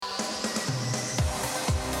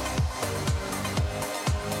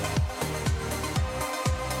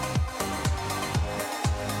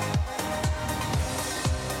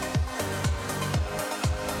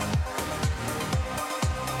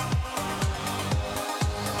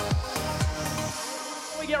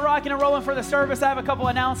get rocking and rolling for the service, I have a couple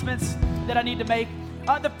announcements that I need to make.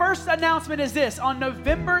 The first announcement is this. On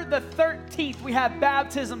November the 13th, we have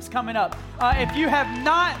baptisms coming up. If you have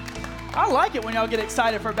not, I like it when y'all get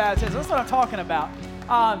excited for baptism. That's what I'm talking about.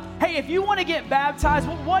 Hey, if you want to get baptized,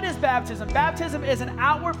 what is baptism? Baptism is an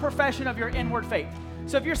outward profession of your inward faith.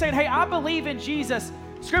 So if you're saying, hey, I believe in Jesus,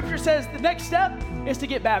 Scripture says the next step is to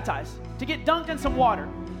get baptized, to get dunked in some water.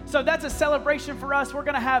 So that's a celebration for us. We're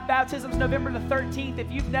going to have baptisms November the 13th.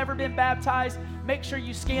 If you've never been baptized, make sure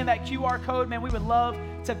you scan that QR code. Man, we would love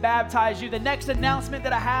to baptize you. The next announcement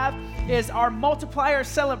that I have is our multiplier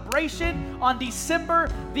celebration on December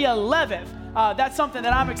the 11th. That's something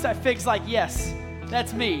that I'm excited. Fig's like, yes,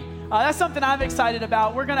 that's me. That's something I'm excited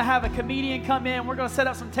about. We're going to have a comedian come in. We're going to set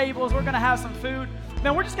up some tables. We're going to have some food.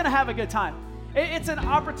 Man, we're just going to have a good time. It's an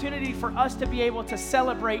opportunity for us to be able to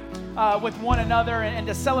celebrate with one another and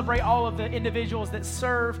to celebrate all of the individuals that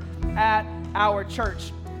serve at our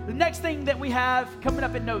church. The next thing that we have coming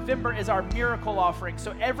up in November is our miracle offering.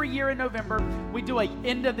 So every year in November, we do an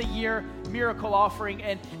end of the year miracle offering.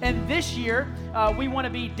 And this year, we want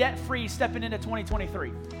to be debt-free stepping into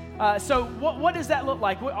 2023. So what does that look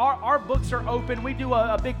like? Our books are open. We do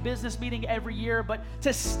a big business meeting every year, but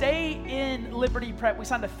to stay in Liberty Prep, we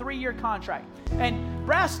signed a 3-year contract. And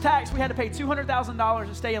brass tacks, we had to pay $200,000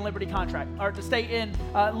 to stay in Liberty contract, or to stay in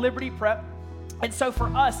Liberty Prep. And so for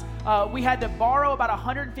us, we had to borrow about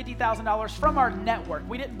 $150,000 from our network.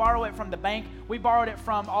 We didn't borrow it from the bank. We borrowed it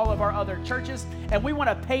from all of our other churches, and we want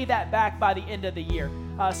to pay that back by the end of the year.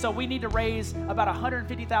 So we need to raise about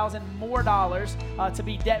 $150,000 more to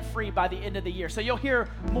be debt-free by the end of the year. So you'll hear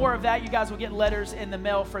more of that. You guys will get letters in the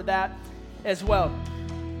mail for that as well.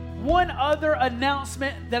 One other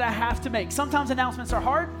announcement that I have to make. Sometimes announcements are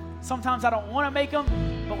hard. Sometimes I don't want to make them,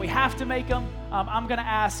 but we have to make them. I'm going to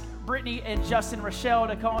ask Brittany and Justin Rochelle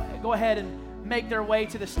to go ahead and make their way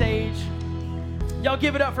to the stage. Y'all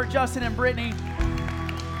give it up for Justin and Brittany.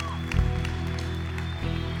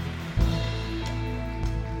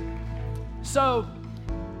 So,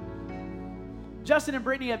 Justin and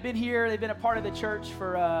Brittany have been here. They've been a part of the church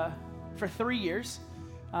for 3 years.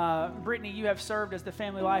 Brittany, you have served as the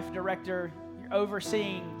Family Life Director. You're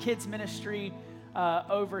overseeing kids ministry,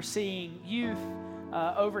 overseeing youth,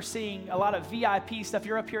 overseeing a lot of VIP stuff.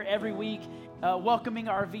 You're up here every week welcoming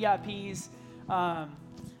our VIPs.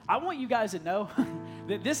 I want you guys to know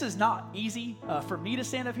that this is not easy for me to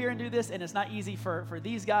stand up here and do this, and it's not easy for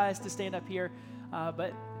these guys to stand up here.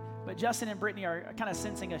 But Justin and Brittany are kind of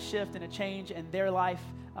sensing a shift and a change in their life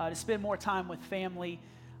to spend more time with family.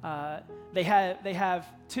 They have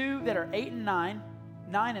two that are 8 and 9,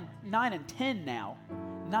 9 and 10 now,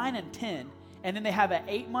 9 and 10. And then they have an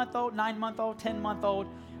 8-month-old, 9-month-old, 10-month-old.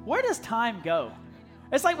 Where does time go?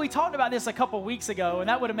 It's like we talked about this a couple weeks ago, and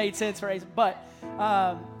that would have made sense for us. But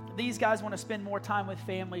these guys want to spend more time with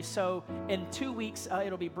family. So in 2 weeks,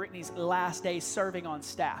 it'll be Brittany's last day serving on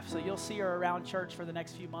staff. So you'll see her around church for the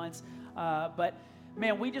next few months. But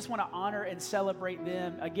man, we just want to honor and celebrate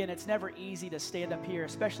them. Again, it's never easy to stand up here,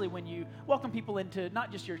 especially when you welcome people into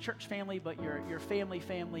not just your church family, but your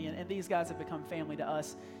family. And these guys have become family to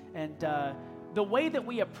us. And the way that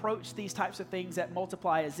we approach these types of things at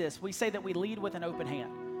Multiply is this. We say that we lead with an open hand.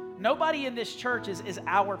 Nobody in this church is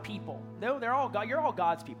our people. No, they're all God. You're all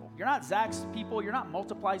God's people. You're not Zach's people. You're not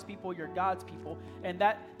Multiply's people. You're God's people. And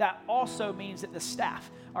that also means that the staff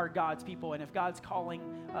are God's people. And if God's calling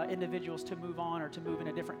individuals to move on or to move in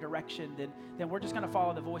a different direction, then we're just going to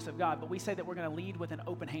follow the voice of God. But we say that we're going to lead with an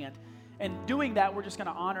open hand. And doing that, we're just going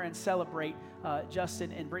to honor and celebrate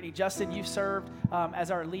Justin and Brittany. Justin, you've served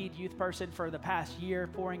as our lead youth person for the past year,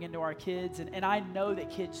 pouring into our kids. And I know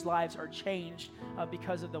that kids' lives are changed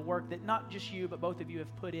because of the work that not just you, but both of you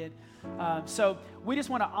have put in. So we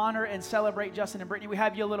just want to honor and celebrate Justin and Brittany. We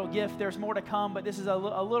have you a little gift. There's more to come, but this is a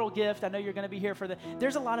little gift. I know you're going to be here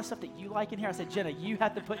there's a lot of stuff that you like in here. I said, Jenna, you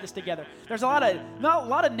have to put this together. There's not a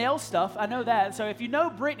lot of nail stuff. I know that. So if you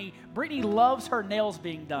know Brittany loves her nails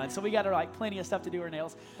being done. So we got her plenty of stuff to do her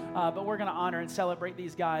nails. But we're going to honor and celebrate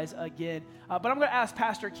these guys again. But I'm going to ask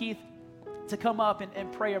Pastor Keith to come up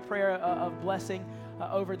and pray a prayer of blessing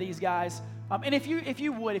over these guys. And if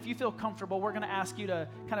you feel comfortable, we're going to ask you to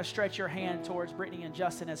kind of stretch your hand towards Brittany and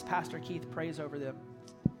Justin as Pastor Keith prays over them.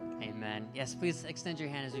 Amen. Yes, please extend your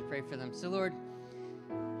hand as we pray for them. So, Lord,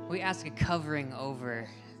 we ask a covering over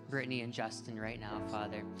Brittany and Justin right now,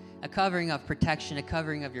 Father. A covering of protection, a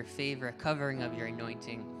covering of your favor, a covering of your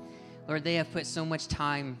anointing. Lord, they have put so much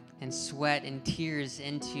time and sweat and tears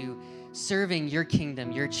into serving your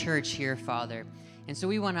kingdom, your church here, Father. And so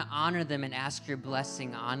we want to honor them and ask your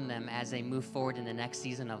blessing on them as they move forward in the next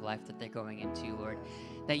season of life that they're going into, Lord.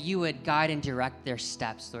 That you would guide and direct their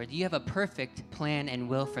steps, Lord. You have a perfect plan and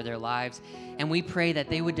will for their lives. And we pray that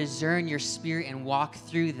they would discern your spirit and walk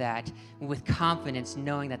through that with confidence,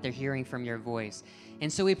 knowing that they're hearing from your voice.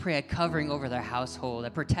 And so we pray a covering over their household, a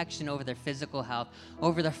protection over their physical health,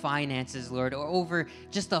 over their finances, Lord, or over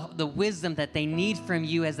just the wisdom that they need from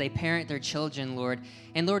you as they parent their children, Lord.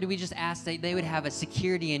 And Lord, we just ask that they would have a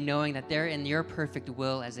security in knowing that they're in your perfect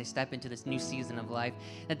will as they step into this new season of life,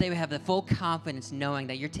 that they would have the full confidence knowing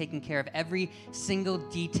that you're taking care of every single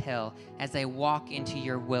detail as they walk into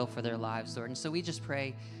your will for their lives, Lord. And so we just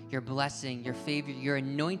pray your blessing, your favor, your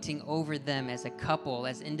anointing over them as a couple,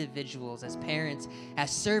 as individuals, as parents,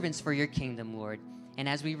 as servants for your kingdom, Lord. And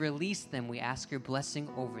as we release them, we ask your blessing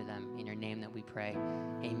over them. In your name that we pray.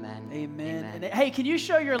 Amen. Amen. And hey, can you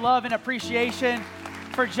show your love and appreciation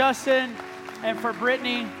for Justin and for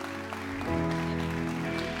Brittany?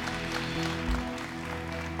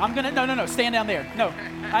 No, stand down there. No,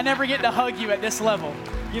 I never get to hug you at this level.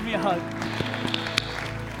 Give me a hug.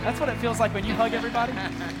 That's what it feels like when you hug everybody.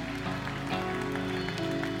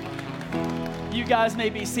 You guys may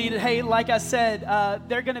be seated. Hey, like I said,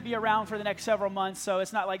 they're going to be around for the next several months, so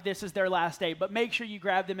it's not like this is their last day, but make sure you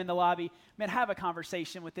grab them in the lobby. Man, have a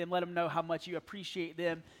conversation with them. Let them know how much you appreciate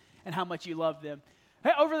them and how much you love them. Hey,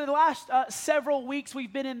 over the last several weeks,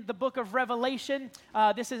 we've been in the book of Revelation.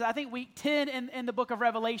 This is, I think, week 10 in the book of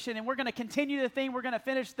Revelation, and we're going to continue the theme. We're going to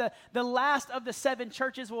finish the last of the 7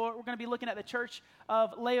 churches. We're going to be looking at the church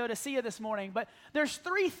of Laodicea this morning. But there's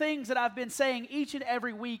 3 things that I've been saying each and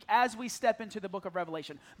every week as we step into the book of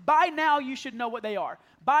Revelation. By now, you should know what they are.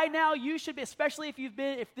 By now, you should be, especially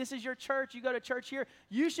if this is your church, you go to church here,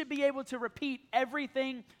 you should be able to repeat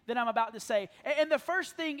everything that I'm about to say. And the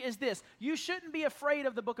first thing is this: you shouldn't be afraid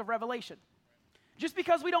of the book of Revelation. Just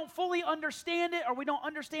because we don't fully understand it or we don't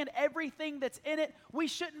understand everything that's in it, we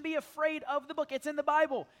shouldn't be afraid of the book. It's in the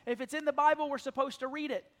Bible. If it's in the Bible, we're supposed to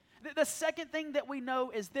read it. The second thing that we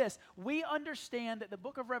know is this: we understand that the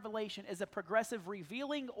book of Revelation is a progressive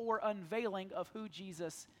revealing or unveiling of who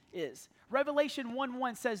Jesus is. Revelation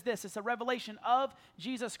 1:1 says this: it's a revelation of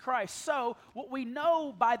Jesus Christ. So what we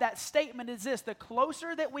know by that statement is this: the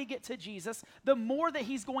closer that we get to Jesus, the more that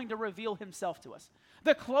he's going to reveal himself to us.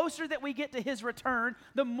 The closer that we get to his return,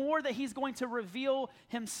 the more that he's going to reveal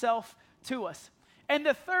himself to us. And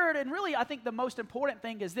the third, and really I think the most important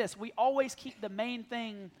thing, is this: we always keep the main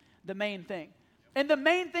thing the main thing. And the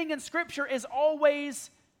main thing in Scripture is always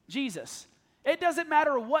Jesus. It doesn't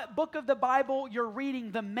matter what book of the Bible you're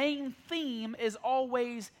reading, the main theme is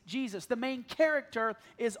always Jesus. The main character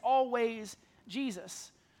is always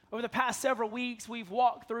Jesus. Over the past several weeks, we've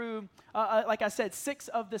walked through, like I said, 6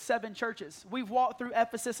 of the 7 churches. We've walked through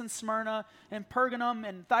Ephesus and Smyrna and Pergamum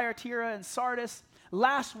and Thyatira and Sardis.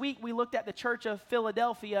 Last week, we looked at the church of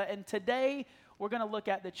Philadelphia, and today we're going to look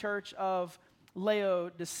at the church of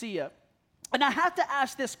Laodicea. And I have to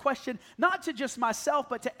ask this question, not to just myself,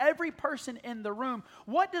 but to every person in the room.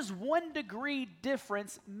 What does 1 degree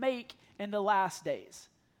difference make in the last days?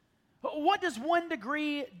 What does 1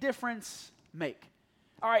 degree difference make?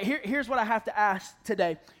 All right, here's what I have to ask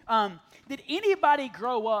today. Did anybody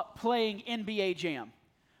grow up playing NBA Jam?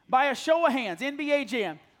 By a show of hands, NBA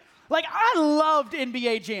Jam. Like, I loved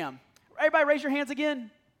NBA Jam. Everybody raise your hands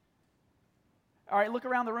again. All right, look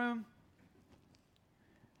around the room.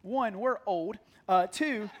 1, we're old.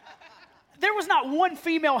 2, there was not one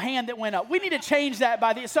female hand that went up. We need to change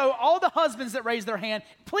that so all the husbands that raise their hand,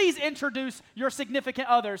 please introduce your significant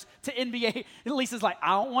others to NBA. And Lisa's like, I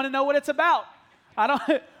don't want to know what it's about.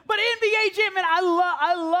 But NBA Jam, man,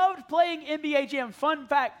 I loved playing NBA Jam. Fun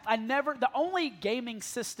fact, the only gaming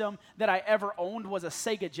system that I ever owned was a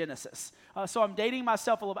Sega Genesis. So I'm dating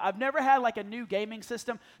myself a little bit. I've never had like a new gaming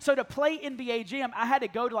system. So to play NBA Jam, I had to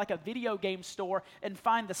go to like a video game store and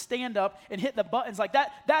find the stand-up and hit the buttons like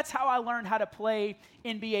that. That's how I learned how to play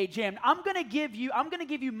NBA Jam. I'm gonna give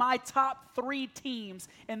you my top 3 teams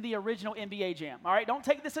in the original NBA Jam. All right, don't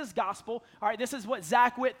take this as gospel. All right, this is what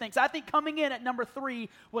Zach Witt thinks. I think coming in at number 3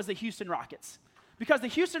 was the Houston Rockets, because the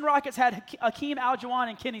Houston Rockets had Hakeem Olajuwon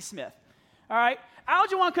and Kenny Smith. All right,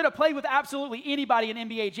 Olajuwon could have played with absolutely anybody in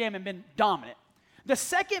NBA Jam and been dominant. The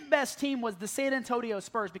second best team was the San Antonio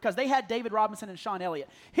Spurs, because they had David Robinson and Sean Elliott.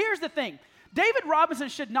 Here's the thing: David Robinson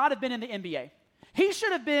should not have been in the NBA. He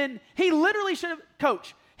should have been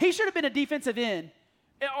a defensive end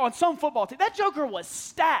on some football team. That joker was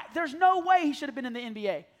stacked. There's no way he should have been in the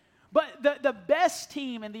NBA. But the best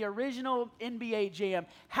team in the original NBA Jam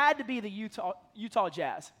had to be the Utah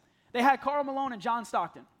Jazz. They had Karl Malone and John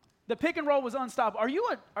Stockton. The pick and roll was unstoppable.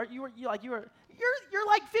 you're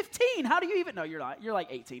like 15. How do you even know you're not? You're like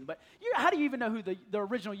 18, but how do you even know who the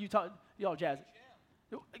original Utah Jazz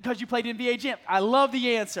is? Because you played NBA Jam. I love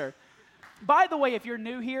the answer. By the way, if you're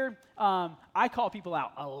new here, I call people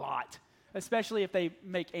out a lot, especially if they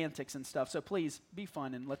make antics and stuff. So please be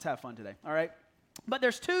fun and let's have fun today, all right? But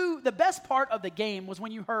the best part of the game was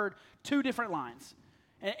when you heard two different lines.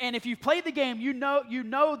 And if you've played the game, you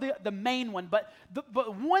know the main one. But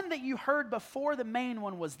one that you heard before the main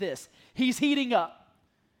one was this: he's heating up.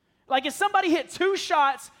 Like if somebody hit 2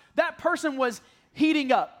 shots, that person was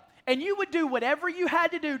heating up. And you would do whatever you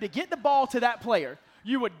had to do to get the ball to that player.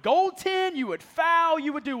 You would goaltend, you would foul,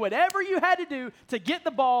 you would do whatever you had to do to get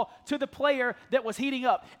the ball to the player that was heating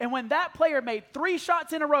up. And when that player made 3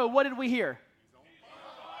 shots in a row, what did we hear?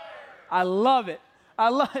 I love it. I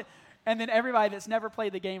love it. And then everybody that's never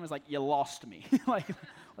played the game is like, you lost me. Like,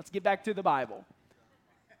 let's get back to the Bible.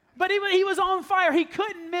 But he was on fire. He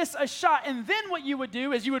couldn't miss a shot. And then what you would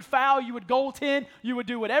do is you would foul, you would goaltend, you would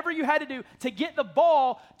do whatever you had to do to get the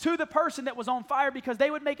ball to the person that was on fire, because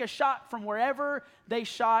they would make a shot from wherever they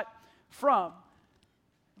shot from.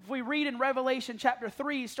 If we read in Revelation chapter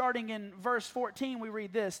 3, starting in verse 14, we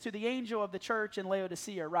read this: to the angel of the church in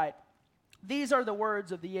Laodicea write, these are the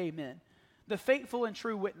words of the Amen, the faithful and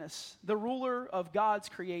true witness, the ruler of God's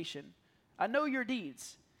creation. I know your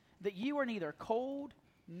deeds, that you are neither cold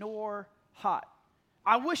nor hot.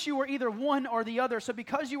 I wish you were either one or the other. So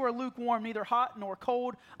because you are lukewarm, neither hot nor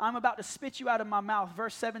cold, I'm about to spit you out of my mouth.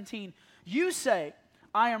 Verse 17, you say,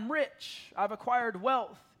 I am rich, I've acquired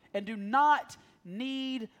wealth, and do not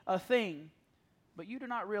need a thing. But you do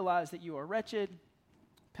not realize that you are wretched,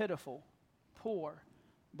 pitiful, poor,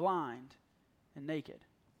 blind, and naked.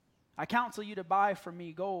 I counsel you to buy from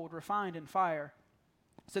me gold refined in fire,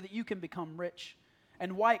 so that you can become rich,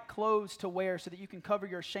 and white clothes to wear, so that you can cover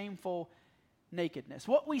your shameful nakedness.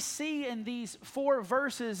 What we see in these 4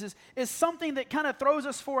 verses is something that kind of throws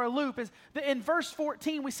us for a loop. Is that in verse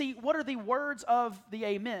 14, we see what are the words of the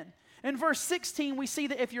Amen. In verse 16, we see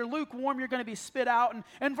that if you're lukewarm, you're going to be spit out. And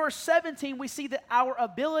in verse 17, we see that our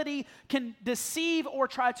ability can deceive or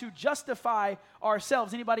try to justify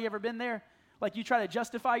ourselves. Anybody ever been there? Like you try to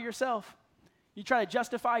justify yourself. You try to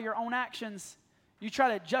justify your own actions. You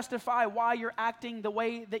try to justify why you're acting the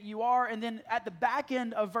way that you are. And then at the back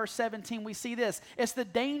end of verse 17, we see this. It's the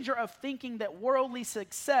danger of thinking that worldly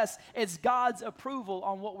success is God's approval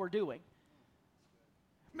on what we're doing.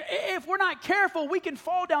 If we're not careful, we can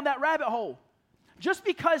fall down that rabbit hole. Just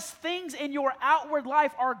because things in your outward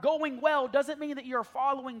life are going well doesn't mean that you're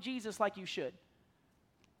following Jesus like you should.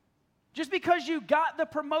 Just because you got the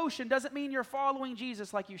promotion doesn't mean you're following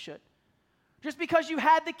Jesus like you should. Just because you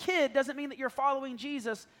had the kid doesn't mean that you're following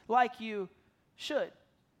Jesus like you should.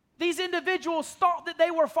 These individuals thought that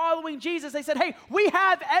they were following Jesus. They said, hey, we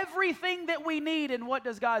have everything that we need. And what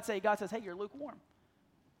does God say? God says, hey, you're lukewarm.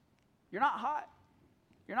 You're not hot.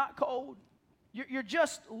 You're not cold. You're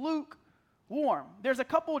just lukewarm. There's a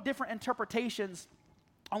couple of different interpretations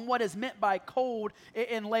on what is meant by cold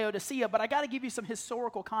in Laodicea, but I got to give you some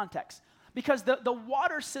historical context. Because the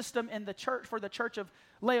water system in the church, for the church of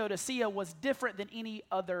Laodicea, was different than any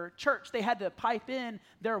other church. They had to pipe in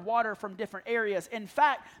their water from different areas. In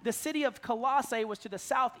fact, the city of Colossae was to the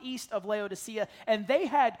southeast of Laodicea, and they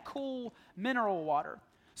had cool mineral water.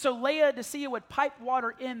 So Laodicea would pipe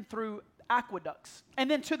water in through aqueducts. And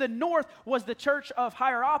then to the north was the church of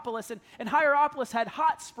Hierapolis, and Hierapolis had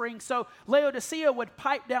hot springs, so Laodicea would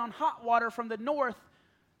pipe down hot water from the north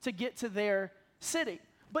to get to their city.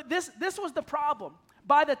 But this was the problem.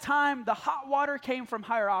 By the time the hot water came from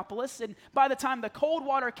Hierapolis, and by the time the cold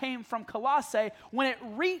water came from Colossae, when it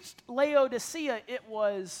reached Laodicea, it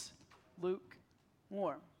was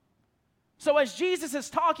lukewarm. So as Jesus is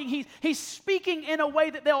talking, he's speaking in a way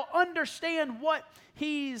that they'll understand what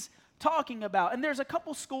he's talking about. And there's a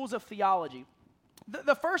couple schools of theology.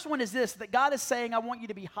 The first one is this, that God is saying, I want you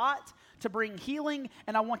to be hot to bring healing,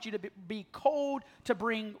 and I want you to be cold to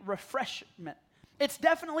bring refreshment. It's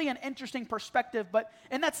definitely an interesting perspective,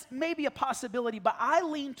 and that's maybe a possibility, but I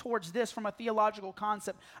lean towards this from a theological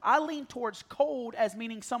concept. I lean towards cold as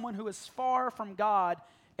meaning someone who is far from God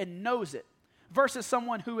and knows it, versus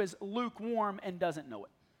someone who is lukewarm and doesn't know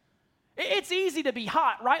it. It's easy to be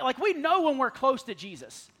hot, right? Like we know when we're close to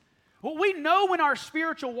Jesus. Well, we know when our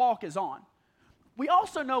spiritual walk is on. We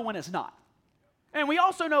also know when it's not. And we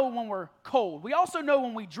also know when we're cold. We also know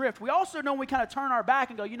when we drift. We also know when we kind of turn our back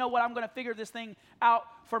and go, you know what, I'm going to figure this thing out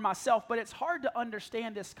for myself. But it's hard to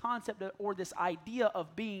understand this concept or this idea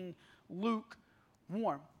of being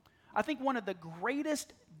lukewarm. I think one of the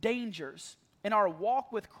greatest dangers in our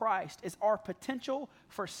walk with Christ is our potential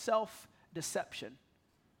for self-deception.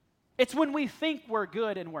 It's when we think we're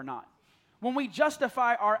good and we're not. When we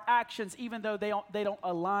justify our actions even though they don't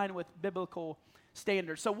align with biblical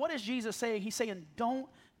standards. So what is Jesus saying? He's saying, don't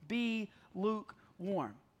be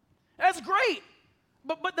lukewarm. That's great.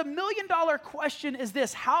 But the $1 million question is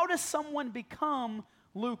this: how does someone become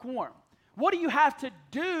lukewarm? What do you have to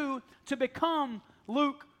do to become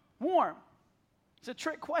lukewarm? It's a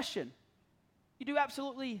trick question. You do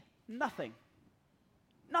absolutely nothing.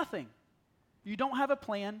 Nothing. You don't have a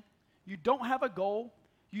plan. You don't have a goal.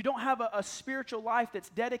 You don't have a spiritual life that's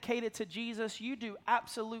dedicated to Jesus. You do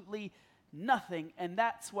absolutely nothing, and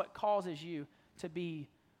that's what causes you to be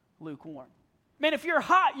lukewarm. Man, if you're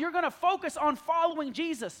hot, you're going to focus on following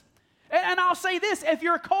Jesus. And I'll say this: if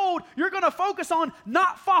you're cold, you're going to focus on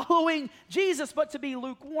not following Jesus. But to be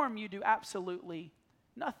lukewarm, you do absolutely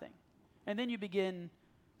nothing. And then you begin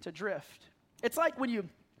to drift. It's like when you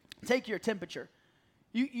take your temperature.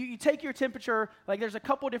 You take your temperature, like there's a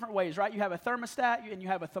couple different ways, right? You have a thermostat and you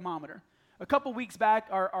have a thermometer. A couple weeks back,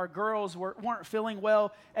 our girls weren't feeling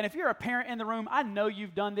well. And if you're a parent in the room, I know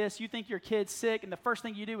you've done this. You think your kid's sick, and the first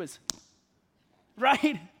thing you do is,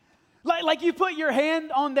 right? Like you put your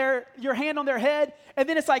hand on their head, and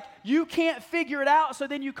then it's like you can't figure it out. So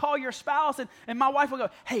then you call your spouse, and my wife will go,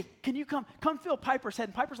 "Hey, can you come feel Piper's head?"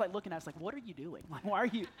 And Piper's like looking at us like, "What are you doing? Like, why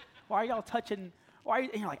are y'all touching? And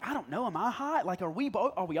you're like, "I don't know. Am I hot? Like, are we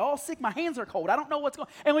all sick? My hands are cold. I don't know what's going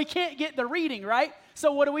on." And we can't get the reading, right?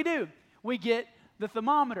 So what do? We get the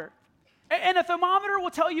thermometer. And a thermometer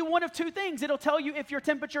will tell you one of two things. It'll tell you if your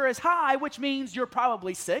temperature is high, which means you're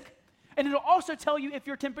probably sick. And it'll also tell you if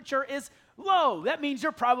your temperature is low. That means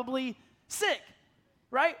you're probably sick,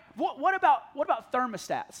 right? What about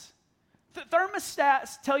thermostats?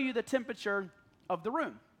 Thermostats tell you the temperature of the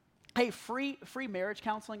room. Hey, free marriage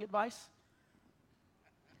counseling advice.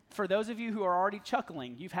 For those of you who are already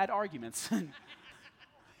chuckling, you've had arguments.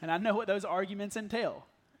 And I know what those arguments entail.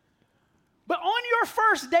 But on your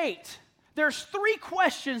first date, there's 3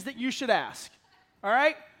 questions that you should ask, all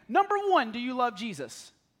right? Number 1, do you love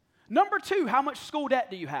Jesus? Number 2, how much school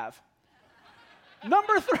debt do you have?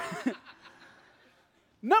 Number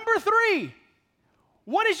 3,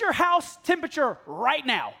 what is your house temperature right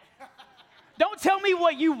now? Don't tell me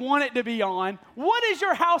what you want it to be on. What is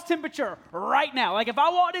your house temperature right now? Like if I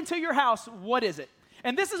walked into your house, what is it?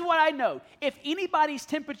 And this is what I know. If anybody's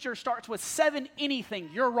temperature starts with 7 anything,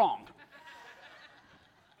 you're wrong.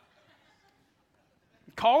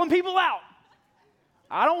 Calling people out.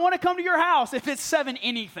 I don't want to come to your house if it's 7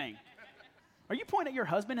 anything. Are you pointing at your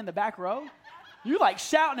husband in the back row? You like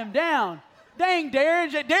shouting him down. Dang,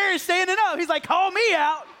 Darren. Darren's standing up. He's like, call me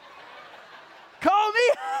out. Call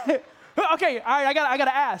me. Okay, all right, I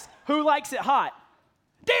gotta ask. Who likes it hot?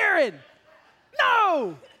 Darren.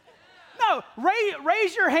 No.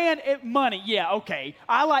 Raise your hand at money. Yeah, okay.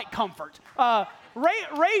 I like comfort.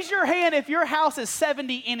 Raise your hand if your house is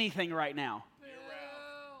 70 anything right now.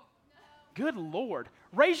 Good Lord.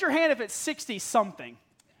 Raise your hand if it's 60 something.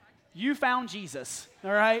 You found Jesus,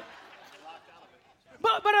 all right?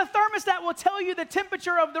 But a thermostat will tell you the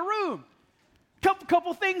temperature of the room.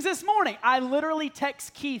 Couple things this morning. I literally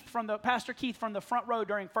text Pastor Keith from the front row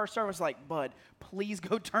during first service like, "Bud, please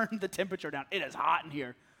go turn the temperature down. It is hot in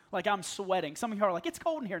here. Like I'm sweating." Some of you are like, "It's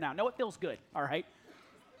cold in here now." No, it feels good, all right?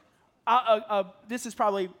 This is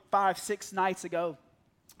probably 5-6 nights ago.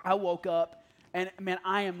 I woke up. And man,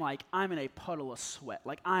 I'm in a puddle of sweat.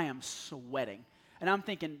 Like I am sweating. And I'm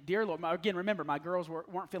thinking, dear Lord, again, remember, my girls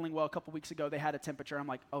weren't feeling well a couple weeks ago. They had a temperature. I'm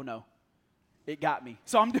like, oh no, it got me.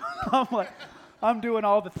 So I'm doing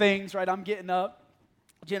all the things, right? I'm getting up.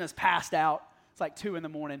 Jenna's passed out. It's like 2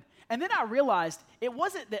 a.m. And then I realized it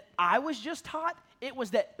wasn't that I was just hot. It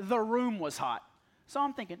was that the room was hot. So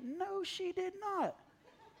I'm thinking, no, she did not.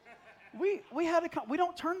 We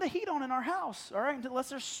don't turn the heat on in our house, all right, unless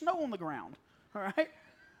there's snow on the ground. All right?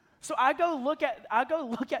 So I go look at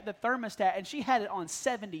the thermostat, and she had it on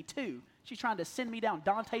 72. She's trying to send me down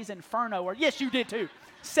Dante's Inferno, or yes, you did too.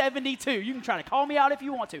 72. You can try to call me out if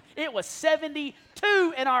you want to. It was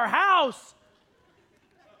 72 in our house.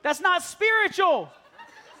 That's not spiritual.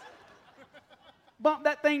 Bump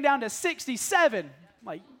that thing down to 67.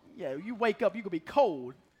 Like, yeah, you wake up, you could be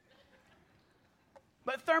cold.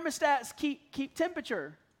 But thermostats keep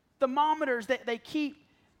temperature. Thermometers, they keep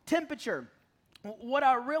temperature. What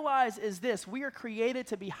I realize is this: we are created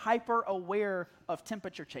to be hyper aware of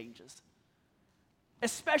temperature changes,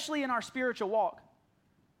 especially in our spiritual walk.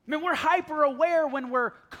 I mean, we're hyper aware when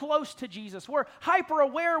we're close to Jesus. We're hyper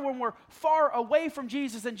aware when we're far away from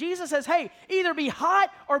Jesus. And Jesus says, hey, either be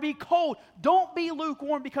hot or be cold. Don't be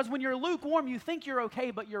lukewarm, because when you're lukewarm, you think you're okay,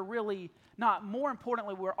 but you're really not. More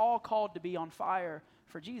importantly, we're all called to be on fire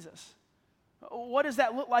for Jesus? What does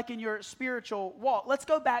that look like in your spiritual walk? Let's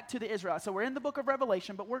go back to the Israelites. So we're in the book of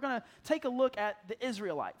Revelation, but we're going to take a look at the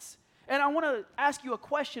Israelites. And I want to ask you a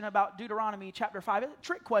question about Deuteronomy chapter 5. It's a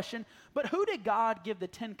trick question, but who did God give the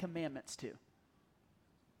 10 Commandments to?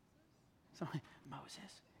 So,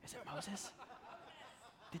 Moses. Is it Moses?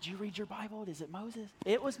 Did you read your Bible? Is it Moses?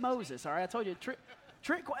 It was Moses, all right? I told you,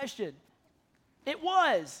 trick question. It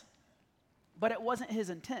was, but it wasn't his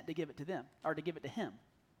intent to give it to them, or to give it to him.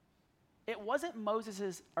 It wasn't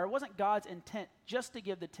God's intent just to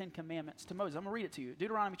give the 10 Commandments to Moses. I'm going to read it to you.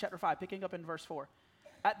 Deuteronomy chapter 5, picking up in verse 4.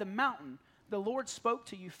 At the mountain, the Lord spoke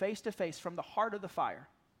to you face to face from the heart of the fire.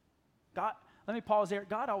 God, let me pause there.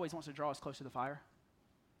 God always wants to draw us close to the fire.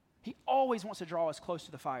 He always wants to draw us close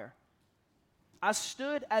to the fire. I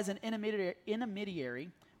stood as an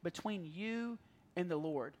intermediary between you and the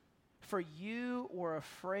Lord, for you were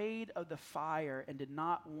afraid of the fire and did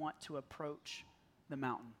not want to approach the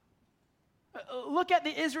mountain. Look at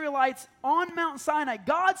the Israelites on Mount Sinai.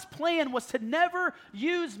 God's plan was to never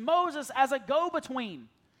use Moses as a go-between.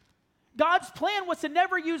 God's plan was to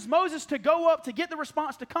never use Moses to go up to get the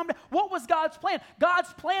response to come down. What was God's plan?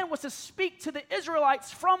 God's plan was to speak to the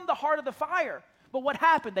Israelites from the heart of the fire. But what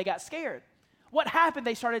happened? They got scared. What happened?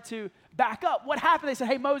 They started to back up. What happened? They said,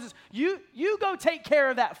 hey, Moses, you go take care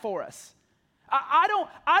of that for us. I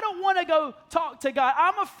don't want to go talk to God.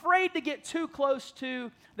 I'm afraid to get too close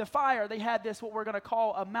to the fire. They had this, what we're going to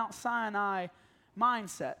call a Mount Sinai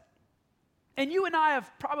mindset. And you and I have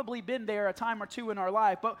probably been there a time or two in our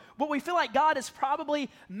life, but we feel like God is probably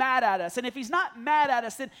mad at us. And if he's not mad at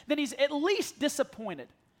us, then he's at least disappointed.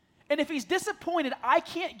 And if he's disappointed, I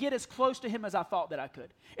can't get as close to him as I thought that I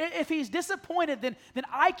could. If he's disappointed, then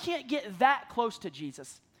I can't get that close to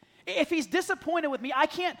Jesus. If he's disappointed with me, I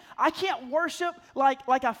can't worship like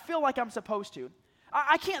I feel like I'm supposed to.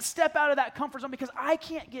 I can't step out of that comfort zone because I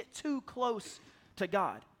can't get too close to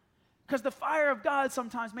God. Because the fire of God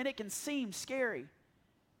sometimes, man, it can seem scary.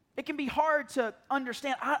 It can be hard to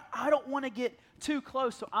understand. I don't want to get too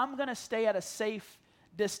close, so I'm going to stay at a safe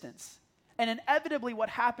distance. And inevitably what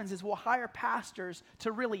happens is we'll hire pastors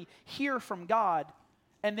to really hear from God,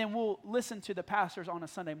 and then we'll listen to the pastors on a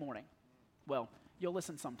Sunday morning. Well, you'll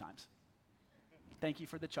listen sometimes. Thank you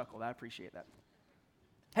for the chuckle. I appreciate that.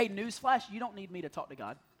 Hey, newsflash, you don't need me to talk to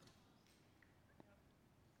God.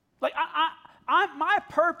 Like, my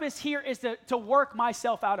purpose here is to work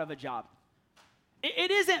myself out of a job.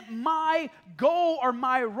 It isn't my goal or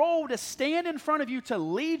my role to stand in front of you to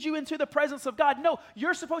lead you into the presence of God. No,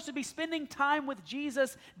 you're supposed to be spending time with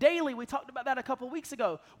Jesus daily. We talked about that a couple of weeks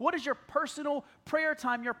ago. What does your personal prayer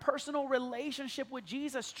time, your personal relationship with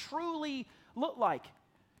Jesus truly look like?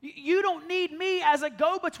 You don't need me as a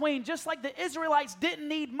go-between, just like the Israelites didn't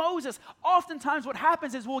need Moses. Oftentimes what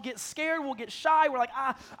happens is we'll get scared, we'll get shy, we're like,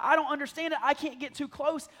 I don't understand it, I can't get too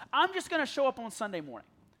close. I'm just going to show up on Sunday morning.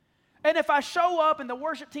 And if I show up and the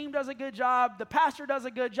worship team does a good job, the pastor does a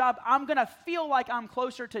good job, I'm going to feel like I'm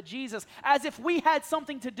closer to Jesus, as if we had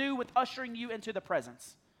something to do with ushering you into the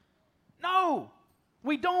presence. No,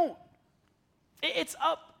 we don't. It's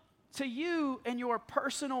up to you and your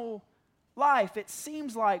personal life. It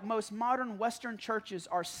seems like most modern Western churches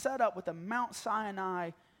are set up with a Mount Sinai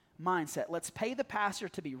mindset. Let's pay the pastor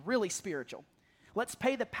to be really spiritual. Let's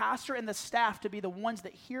pay the pastor and the staff to be the ones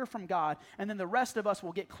that hear from God, and then the rest of us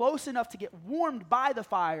will get close enough to get warmed by the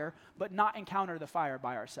fire, but not encounter the fire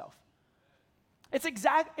by ourselves. It's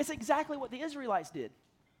exactly what the Israelites did.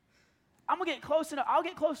 I'm gonna get close enough. I'll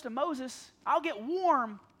get close to Moses. I'll get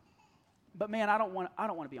warm, but man, I don't want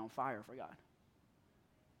to be on fire for God.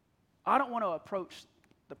 I don't want to approach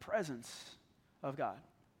the presence of God.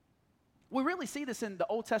 We really see this in the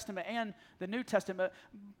Old Testament and the New Testament,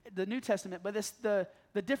 but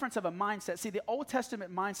the difference of a mindset. See, the Old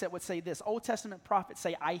Testament mindset would say this. Old Testament prophets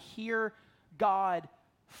say, I hear God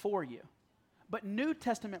for you. But New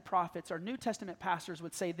Testament prophets or New Testament pastors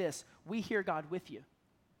would say this, we hear God with you.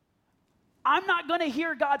 I'm not going to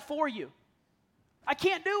hear God for you. I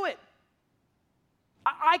can't do it.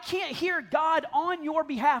 I can't hear God on your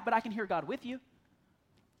behalf, but I can hear God with you.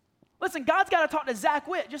 Listen, God's got to talk to Zach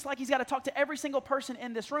Witt just like he's got to talk to every single person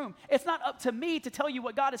in this room. It's not up to me to tell you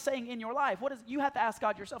what God is saying in your life. You have to ask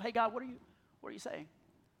God yourself, hey, God, what are you saying?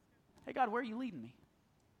 Hey, God, where are you leading me?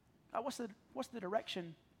 God, what's the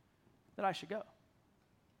direction that I should go?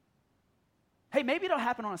 Hey, maybe it'll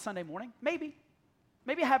happen on a Sunday morning. Maybe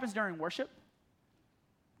it happens during worship.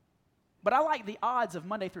 But I like the odds of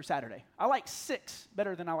Monday through Saturday. I like 6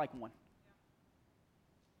 better than I like 1.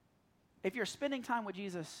 If you're spending time with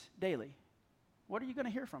Jesus daily, what are you going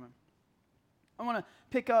to hear from him? I want to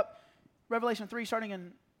pick up Revelation 3, starting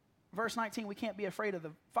in Verse 19, we can't be afraid of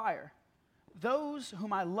the fire. Those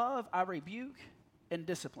whom I love, I rebuke and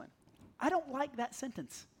discipline. I don't like that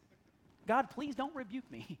sentence. God, please don't rebuke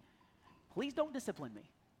me. Please don't discipline me.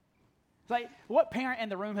 It's like, what parent in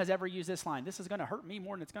the room has ever used this line? This is going to hurt me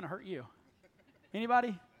more than it's going to hurt you.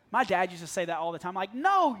 Anybody? My dad used to say that all the time. Like,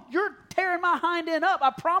 no, you're tearing my hind end up.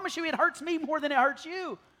 I promise you it hurts me more than it hurts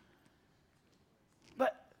you.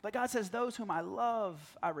 But God says, those whom I love,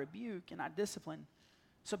 I rebuke and I discipline.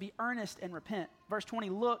 So be earnest and repent. Verse 20,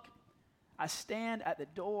 look, I stand at the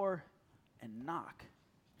door and knock.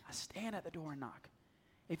 I stand at the door and knock.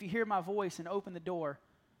 If you hear my voice and open the door,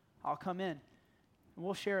 I'll come in, and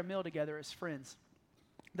we'll share a meal together as friends.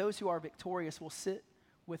 Those who are victorious will sit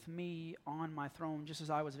with me on my throne, just as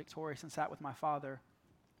I was victorious and sat with my Father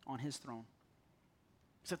on his throne.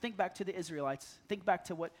 So think back to the Israelites. Think back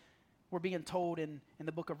to what we're being told in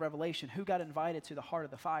the book of Revelation. Who got invited to the heart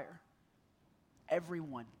of the fire?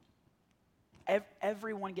 Everyone.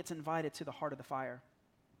 Everyone gets invited to the heart of the fire.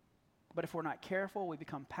 But if we're not careful, we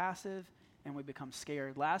become passive and we become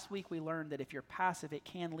scared. Last week we learned that if you're passive, it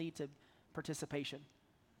can lead to participation.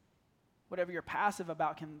 Whatever you're passive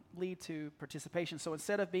about can lead to participation. So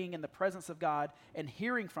instead of being in the presence of God and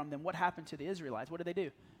hearing from them, what happened to the Israelites? What did they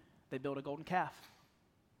do? They built a golden calf.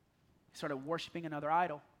 They started worshiping another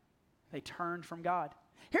idol. They turned from God.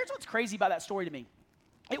 Here's what's crazy about that story to me.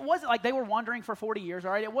 It wasn't like they were wandering for 40 years,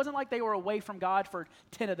 all right? It wasn't like they were away from God for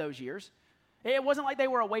 10 of those years. It wasn't like they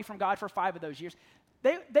were away from God for 5 of those years.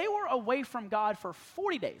 They were away from God for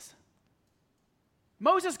 40 days.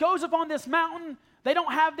 Moses goes up on this mountain. They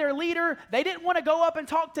don't have their leader. They didn't want to go up and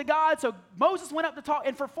talk to God, so Moses went up to talk.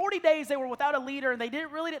 And for 40 days, they were without a leader, and they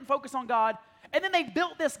really didn't focus on God. And then they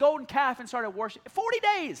built this golden calf and started worshiping. 40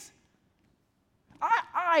 days.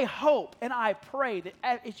 I hope and I pray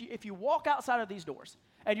that if you walk outside of these doors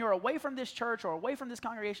and you're away from this church or away from this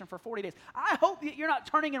congregation for 40 days, I hope that you're not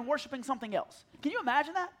turning and worshiping something else. Can you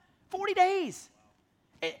imagine that? 40 days.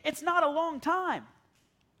 It's not a long time.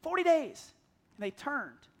 40 days. And they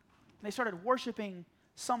turned. And they started worshiping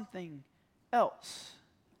something else.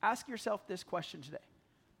 Ask yourself this question today.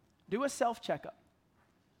 Do a self-checkup.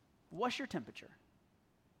 What's your temperature?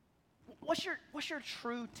 What's your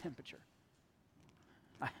true temperature?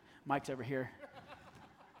 Mike's over here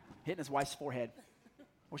hitting his wife's forehead.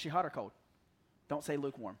 Was she hot or cold? Don't say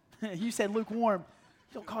lukewarm. You said lukewarm.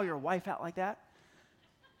 Don't call your wife out like that.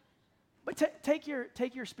 But take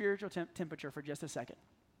your spiritual temperature for just a second.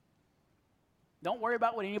 Don't worry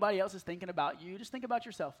about what anybody else is thinking about you. Just think about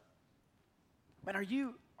yourself. Man, are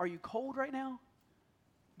you cold right now?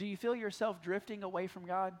 Do you feel yourself drifting away from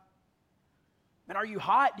God? Man, are you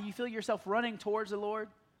hot? Do you feel yourself running towards the Lord?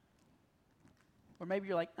 Or maybe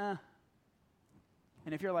you're like,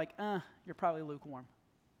 And if you're like, you're probably lukewarm.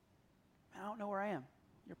 I don't know where I am.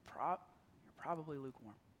 You're probably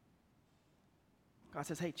lukewarm. God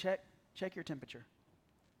says, hey, check your temperature.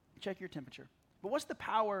 Check your temperature. But what's the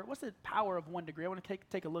power of 1 degree? I want to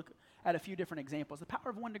take a look at a few different examples. The power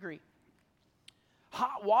of 1 degree.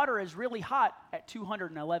 Hot water is really hot at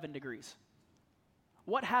 211 degrees.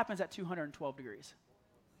 What happens at 212 degrees?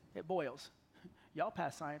 It boils. Y'all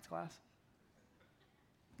passed science class.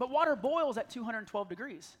 But water boils at 212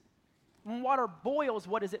 degrees. When water boils,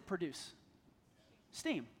 what does it produce?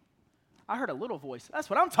 Steam. I heard a little voice. That's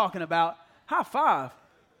what I'm talking about. High five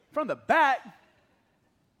from the back.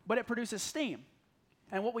 But it produces steam.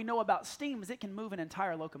 And what we know about steam is it can move an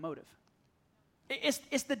entire locomotive.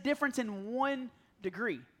 It's the difference in 1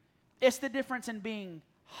 degree. It's the difference in being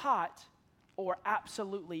hot or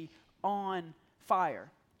absolutely on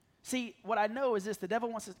fire. See, what I know is this. The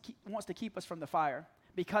devil wants to keep us from the fire,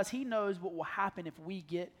 because he knows what will happen if we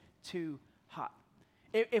get too hot.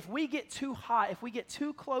 If we get too hot, if we get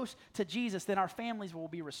too close to Jesus, then our families will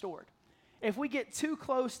be restored. If we get too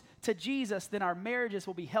close to Jesus, then our marriages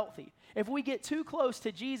will be healthy. If we get too close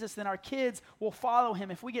to Jesus, then our kids will follow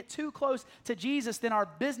him. If we get too close to Jesus, then our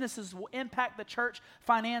businesses will impact the church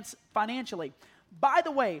financially. By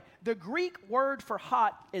the way, the Greek word for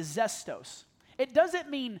hot is zestos. It doesn't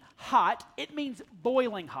mean hot, it means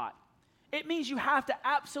boiling hot. It means you have to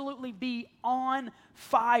absolutely be on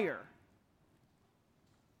fire.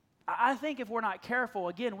 I think if we're not careful,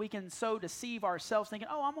 again, we can so deceive ourselves thinking,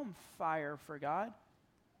 oh, I'm on fire for God.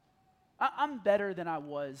 I'm better than I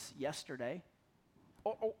was yesterday.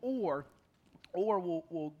 Or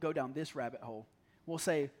we'll go down this rabbit hole. We'll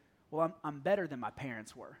say, well, I'm better than my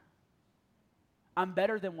parents were. I'm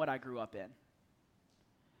better than what I grew up in.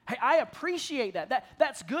 Hey, I appreciate that.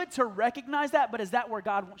 That's good to recognize that, but is that where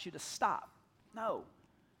God wants you to stop? No.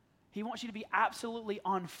 He wants you to be absolutely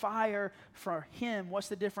on fire for him. What's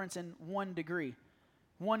the difference in 1 degree?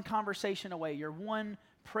 one conversation away. You're one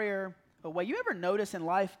prayer away. You ever notice in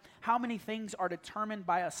life how many things are determined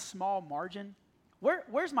by a small margin?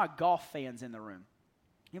 Where's my golf fans in the room?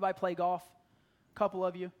 Anybody play golf? A couple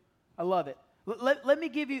of you? I love it. Let me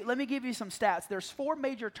give you some stats. There's 4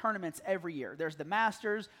 major tournaments every year. There's the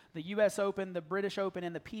Masters, the U.S. Open, the British Open,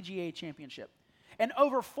 and the PGA Championship. And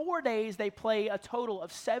over 4 days, they play a total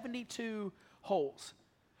of 72 holes.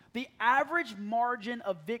 The average margin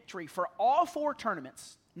of victory for all 4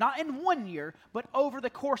 tournaments, not in 1 year, but over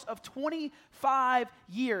the course of 25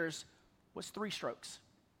 years, was 3 strokes.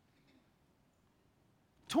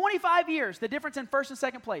 25 years, the difference in first and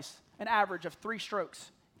second place, an average of 3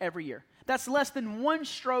 strokes every year. That's less than 1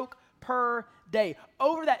 stroke per day.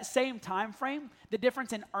 Over that same time frame, the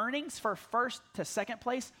difference in earnings for first to second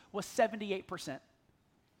place was 78%.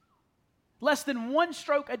 Less than 1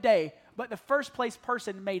 stroke a day, but the first place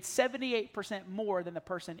person made 78% more than the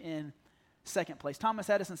person in second place. Thomas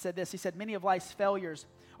Edison said this. He said, many of life's failures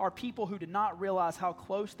are people who did not realize how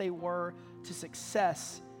close they were to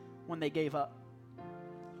success when they gave up.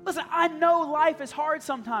 Listen, I know life is hard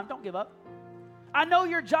sometimes. Don't give up. I know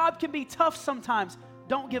your job can be tough sometimes.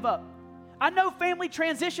 Don't give up. I know family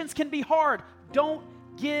transitions can be hard. Don't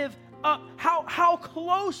give up. How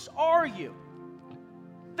close are you?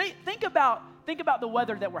 Think about the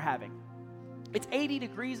weather that we're having. It's 80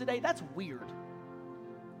 degrees a day. That's weird.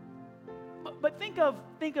 But think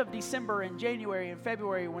of December and January and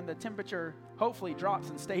February when the temperature hopefully drops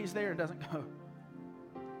and stays there and doesn't go.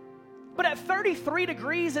 But at 33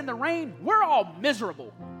 degrees in the rain, we're all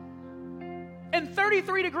miserable. In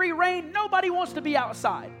 33-degree rain, nobody wants to be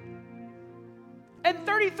outside. In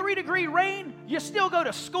 33-degree rain, you still go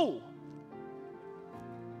to school.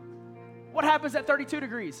 What happens at 32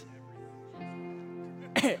 degrees?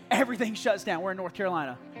 Everything shuts down. We're in North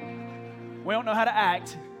Carolina. We don't know how to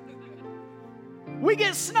act. We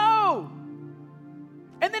get snow.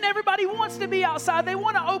 And then everybody wants to be outside. They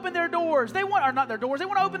want to open their doors. They want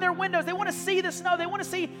to open their windows. They want to see the snow. They want to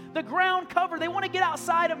see the ground cover. They want to get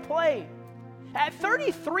outside and play. At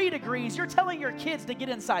 33 degrees, you're telling your kids to get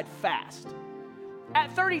inside fast.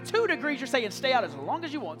 At 32 degrees, you're saying stay out as long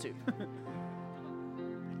as you want to.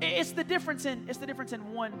 It's the difference in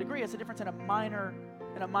 1 degree. It's the difference in a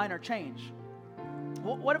minor change.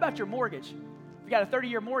 What about your mortgage? If you got a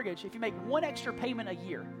 30-year mortgage, if you make 1 extra payment a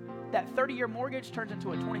year, that 30-year mortgage turns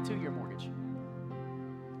into a 22-year mortgage.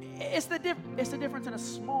 It's the difference in a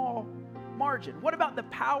small margin. What about the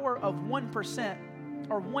power of 1%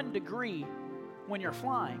 or 1 degree when you're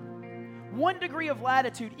flying? 1 degree of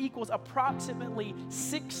latitude equals approximately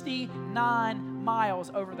 69 miles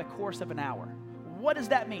over the course of an hour. What does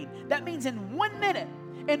that mean? That means in 1 minute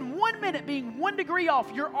being 1 degree off,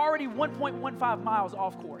 you're already 1.15 miles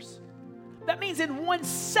off course. That means in 1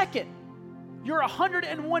 second, you're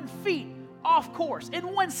 101 feet off course.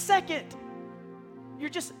 In 1 second, you're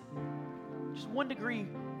just 1 degree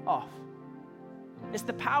off. It's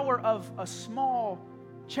the power of a small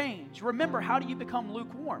change. Remember, how do you become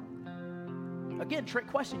lukewarm? Again, trick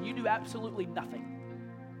question. You do absolutely nothing.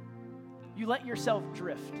 You let yourself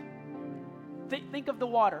drift. Think of the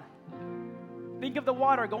water. Think of the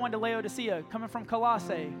water going to Laodicea, coming from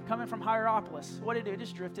Colossae, coming from Hierapolis. What did it do? It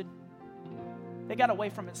just drifted. It got away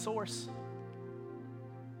from its source.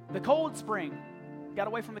 The cold spring got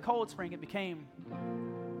away from the cold spring. It became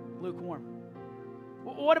lukewarm.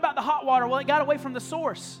 What about the hot water? Well, it got away from the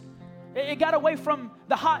source. It got away from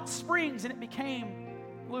the hot springs and it became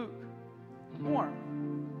lukewarm.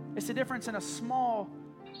 It's the difference in a small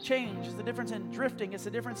change. It's the difference in drifting. It's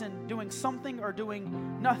the difference in doing something or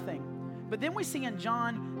doing nothing. But then we see in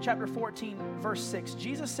John chapter 14, verse 6,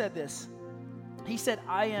 Jesus said this. He said,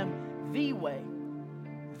 I am the way,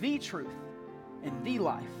 the truth, and the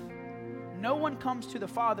life. No one comes to the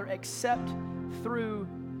Father except through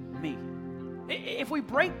me. If we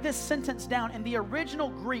break this sentence down, in the original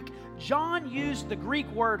Greek, John used the Greek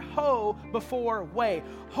word ho before way.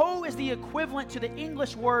 Ho is the equivalent to the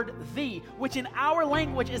English word the, which in our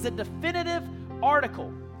language is a definitive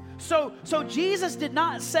article. So Jesus did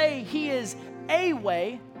not say he is a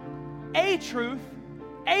way, a truth,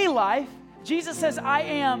 a life. Jesus says, I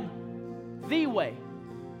am the way,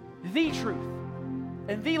 the truth,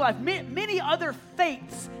 and the life. Many other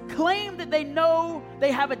faiths claim that they know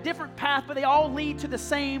they have a different path, but they all lead to the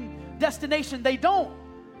same destination. They don't.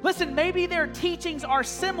 Listen, maybe their teachings are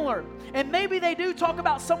similar, and maybe they do talk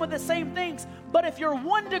about some of the same things, but if you're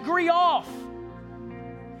 1 degree off,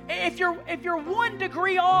 if you're 1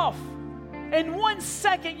 degree off, in 1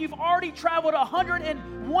 second you've already traveled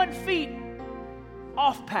 101 feet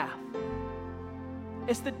off path.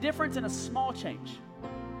 It's the difference in a small change.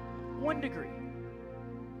 1 degree.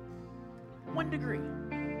 1 degree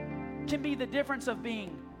can be the difference of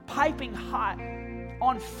being piping hot,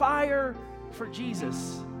 on fire for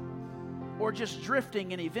Jesus, or just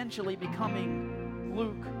drifting and eventually becoming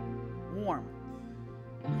lukewarm.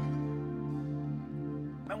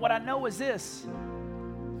 And what I know is this: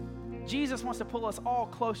 Jesus wants to pull us all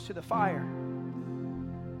close to the fire.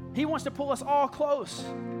 He wants to pull us all close.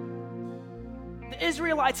 The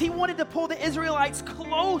Israelites, he wanted to pull the Israelites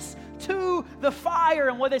close to the fire.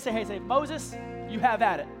 And what they say? Hey, say, Moses, you have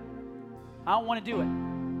at it. I don't want to do it.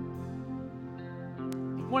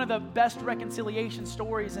 One of the best reconciliation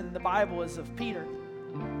stories in the Bible is of Peter.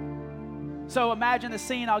 So imagine the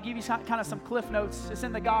scene. I'll give you kind of some cliff notes. It's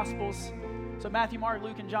in the Gospels. So Matthew, Mark,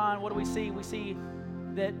 Luke, and John, what do we see? We see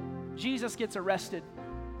that Jesus gets arrested.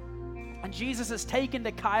 And Jesus is taken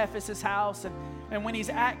to Caiaphas' house. And when he's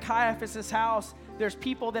at Caiaphas' house, there's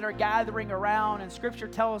people that are gathering around. And Scripture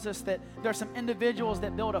tells us that there's some individuals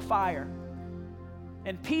that build a fire.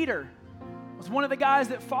 And Peter was one of the guys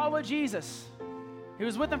that followed Jesus. He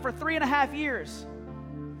was with him for 3.5 years.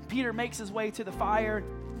 Peter makes his way to the fire.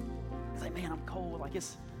 He's like, man, I'm cold. Like I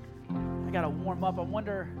got to warm up. I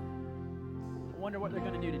wonder what they're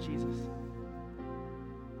going to do to Jesus.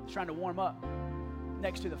 He's trying to warm up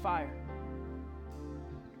next to the fire.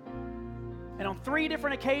 And on 3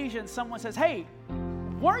 different occasions, someone says, hey,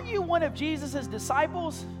 weren't you one of Jesus'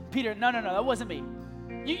 disciples? Peter, no, that wasn't me.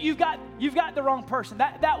 You've got the wrong person.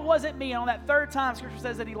 That wasn't me. And on that 3rd time, Scripture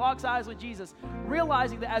says that he locks eyes with Jesus,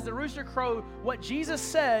 realizing that as the rooster crowed, what Jesus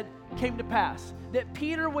said came to pass, that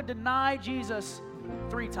Peter would deny Jesus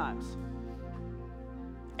 3 times.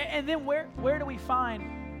 And then where do we find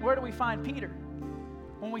Peter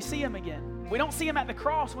when we see him again? We don't see him at the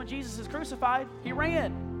cross when Jesus is crucified. He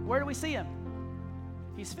ran. Where do we see him?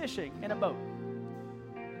 He's fishing in a boat.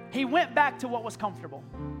 He went back to what was comfortable.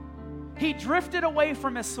 He drifted away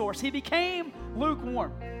from his source. He became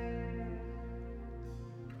lukewarm.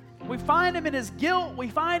 We find him in his guilt. We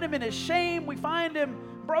find him in his shame. We find him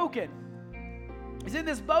broken. He's in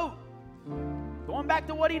this boat, going back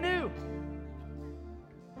to what he knew.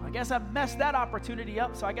 I guess I've messed that opportunity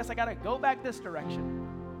up, so I guess I got to go back this direction.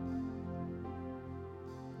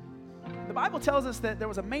 The Bible tells us that there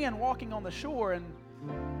was a man walking on the shore, and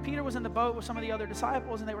Peter was in the boat with some of the other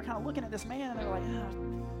disciples, and they were kind of looking at this man, and they were like,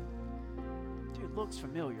 dude, looks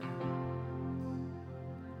familiar.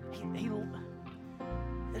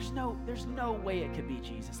 There's no way it could be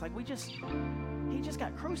Jesus. Like he just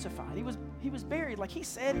got crucified. He was buried. Like he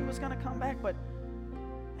said he was going to come back, but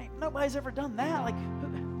ain't nobody's ever done that. Like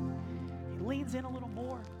he leans in a little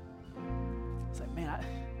more. It's like, man,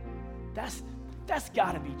 that's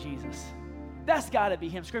got to be Jesus. That's got to be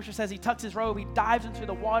him. Scripture says he tucks his robe, he dives into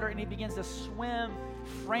the water, and he begins to swim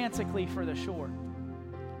frantically for the shore.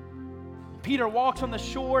 Peter walks on the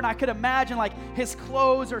shore, and I could imagine like his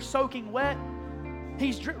clothes are soaking wet.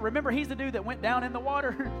 Remember, he's the dude that went down in the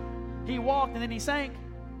water. He walked and then he sank.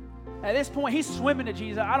 At this point, he's swimming to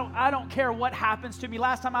Jesus. I don't care what happens to me.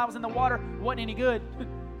 Last time I was in the water, it wasn't any good.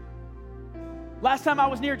 Last time I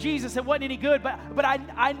was near Jesus, it wasn't any good. But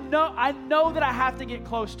I know that I have to get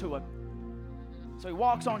close to him. So he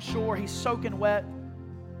walks on shore. He's soaking wet.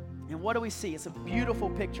 And what do we see? It's a beautiful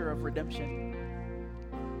picture of redemption.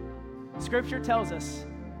 Scripture tells us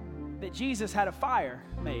that Jesus had a fire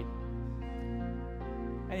made.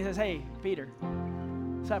 And he says, hey, Peter,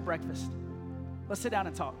 let's have breakfast. Let's sit down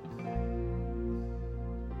and talk.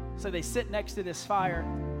 So they sit next to this fire.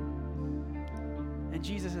 And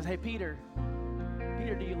Jesus says, hey, Peter,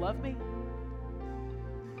 do you love me?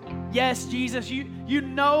 Yes, Jesus, you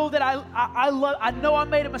know that I know I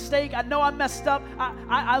made a mistake. I know I messed up.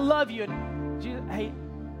 I love you. And Jesus, hey,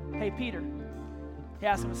 Peter. He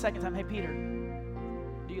asked him a second time, hey, Peter,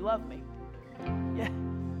 do you love me? Yeah,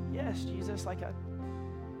 yes, Jesus, like I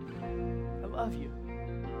love you.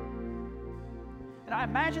 And I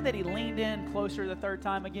imagine that he leaned in closer the 3rd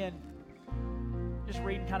time again, just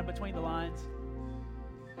reading kind of between the lines.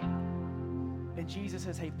 And Jesus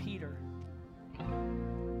says, hey, Peter, do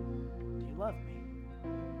you love me?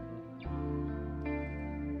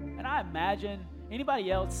 And I imagine, anybody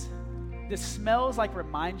else, this smells like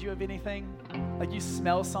reminds you of anything? Like you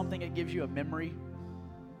smell something, it gives you a memory?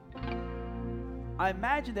 I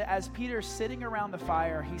imagine that as Peter's sitting around the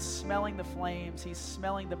fire, he's smelling the flames, he's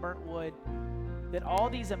smelling the burnt wood, that all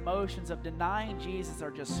these emotions of denying Jesus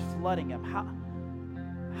are just flooding him.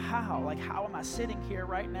 How? Like, how am I sitting here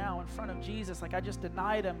right now in front of Jesus? Like, I just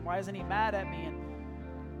denied him. Why isn't he mad at me?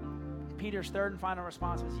 And Peter's 3rd and final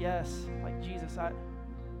response was, yes, like, Jesus, I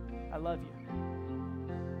love you.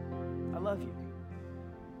 I love you.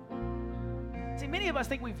 See, many of us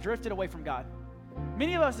think we've drifted away from God.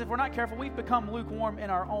 Many of us, if we're not careful, we've become lukewarm in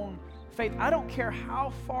our own faith. I don't care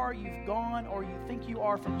how far you've gone or you think you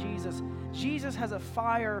are from Jesus. Jesus has a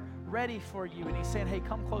fire ready for you, and he's saying, hey,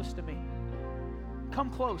 come close to me. Come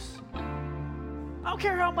close. I don't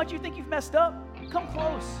care how much you think you've messed up. Come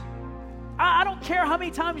close. I don't care how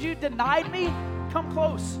many times you denied me. Come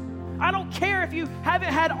close. I don't care if you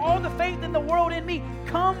haven't had all the faith in the world in me.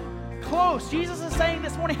 Come close. Jesus is saying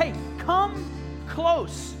this morning, hey, come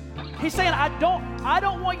close. He's saying, I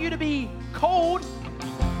don't want you to be cold,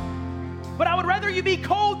 but I would rather you be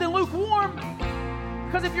cold than lukewarm.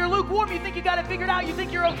 Because if you're lukewarm, you think you got it figured out, you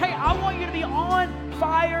think you're okay. I want you to be on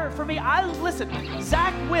fire for me. Listen,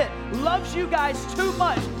 Zach Witt loves you guys too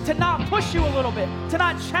much to not push you a little bit, to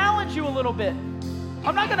not challenge you a little bit.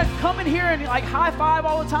 I'm not going to come in here and like high five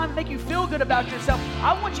all the time and make you feel good about yourself.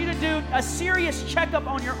 I want you to do a serious checkup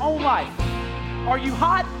on your own life. Are you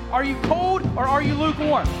hot? Are you cold? Or are you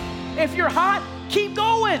lukewarm? If you're hot, keep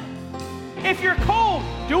going. If you're cold,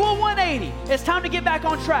 do a 180. It's time to get back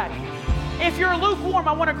on track. If you're lukewarm,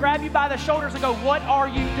 I want to grab you by the shoulders and go, what are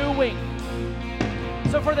you doing?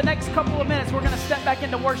 So for the next couple of minutes, we're going to step back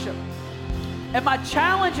into worship. And my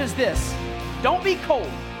challenge is this. Don't be cold.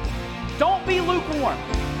 Don't be lukewarm.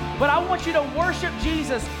 But I want you to worship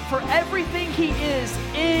Jesus for everything he is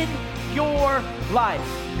in your life.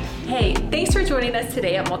 Hey, thanks for joining us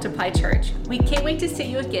today at Multiply Church. We can't wait to see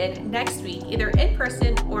you again next week, either in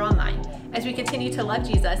person or online, as we continue to love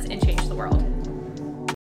Jesus and change the world.